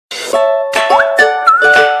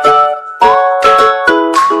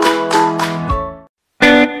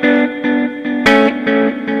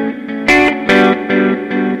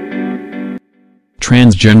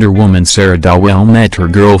Transgender woman Sarah Dowell met her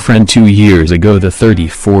girlfriend 2 years ago. The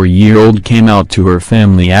 34-year-old came out to her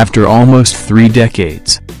family after almost 3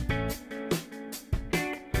 decades.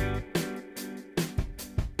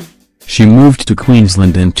 She moved to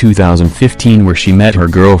Queensland in 2015 where she met her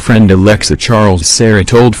girlfriend Alexa Charles. Sarah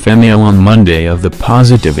told Terminall on Monday of the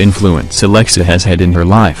positive influence Alexa has had in her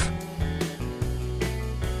life.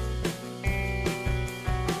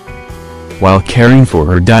 While caring for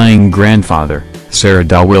her dying grandfather, Sarah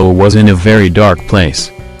Dowell was in a very dark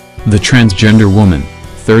place. The transgender woman,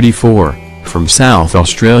 34, from South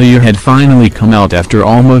Australia had finally come out after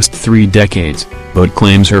almost 3 decades, but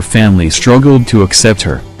claims her family struggled to accept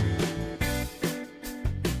her.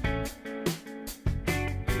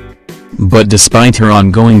 But despite her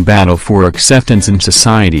ongoing battle for acceptance in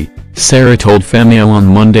society, Sarah told Terminall on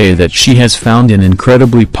Monday that she has found an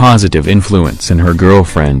incredibly positive influence in her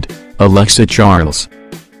girlfriend, Alexa Charles.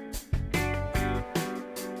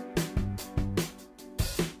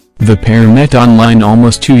 The pair met online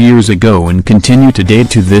almost 2 years ago and continue to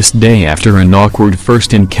date to this day after an awkward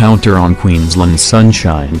first encounter on Queensland's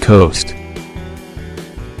Sunshine Coast.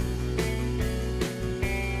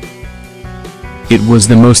 "It was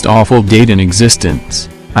the most awful date in existence.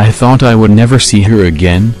 I thought I would never see her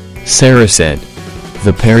again," Sarah said.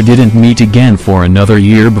 The pair didn't meet again for another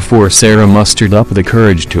year before Sarah mustered up the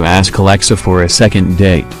courage to ask Alexa for a second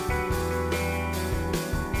date.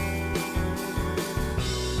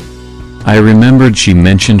 "I remembered she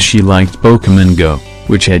mentioned she liked Pokemon Go,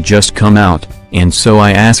 which had just come out, and so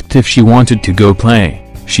I asked if she wanted to go play,"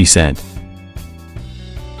 she said.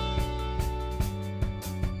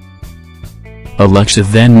 Alexa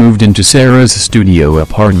then moved into Sarah's studio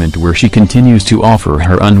apartment where she continues to offer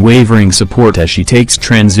her unwavering support as she takes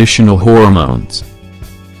transitional hormones.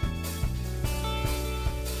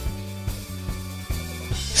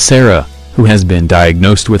 Sarah, who has been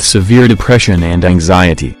diagnosed with severe depression and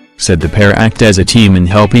anxiety, said the pair act as a team in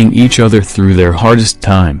helping each other through their hardest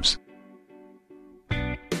times.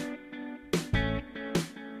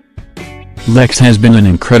 "Lex has been an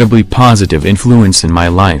incredibly positive influence in my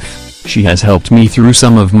life. She has helped me through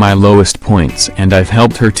some of my lowest points and I've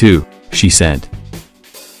helped her too," she said.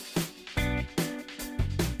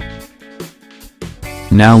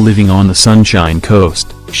 Now living on the Sunshine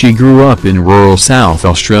Coast, she grew up in rural South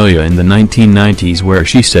Australia in the 1990s where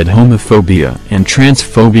she said homophobia and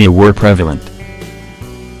transphobia were prevalent.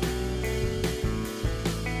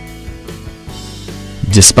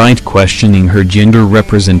 Despite questioning her gender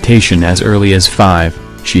representation as early as 5,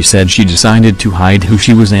 she said she decided to hide who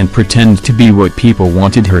she was and pretend to be what people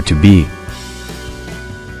wanted her to be.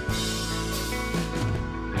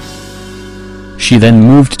 She then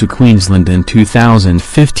moved to Queensland in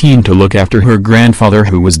 2015 to look after her grandfather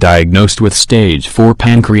who was diagnosed with stage 4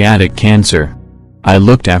 pancreatic cancer. "I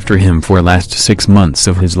looked after him for the last 6 months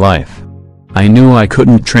of his life. I knew I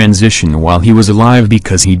couldn't transition while he was alive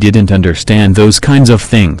because he didn't understand those kinds of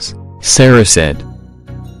things," Sarah said.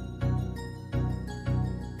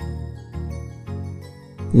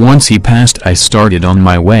 "Once he passed I started on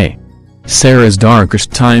my way." Sarah's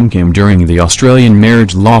darkest time came during the Australian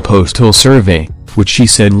marriage law postal survey, which she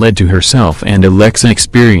said led to herself and Alexa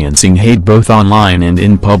experiencing hate both online and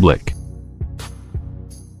in public.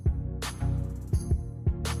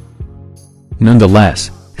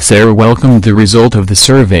 Nonetheless, Sarah welcomed the result of the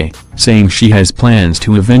survey, saying she has plans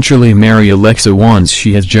to eventually marry Alexa once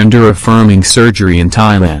she has gender-affirming surgery in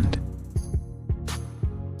Thailand.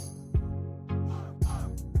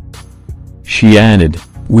 She added,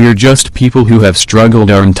 "We're just people who have struggled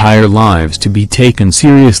our entire lives to be taken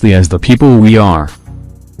seriously as the people we are."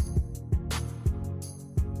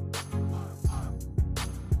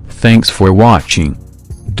 Thanks for watching.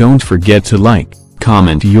 Don't forget to like,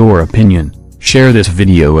 comment your opinion, share this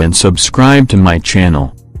video and subscribe to my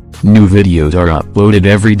channel. New videos are uploaded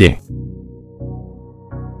every day.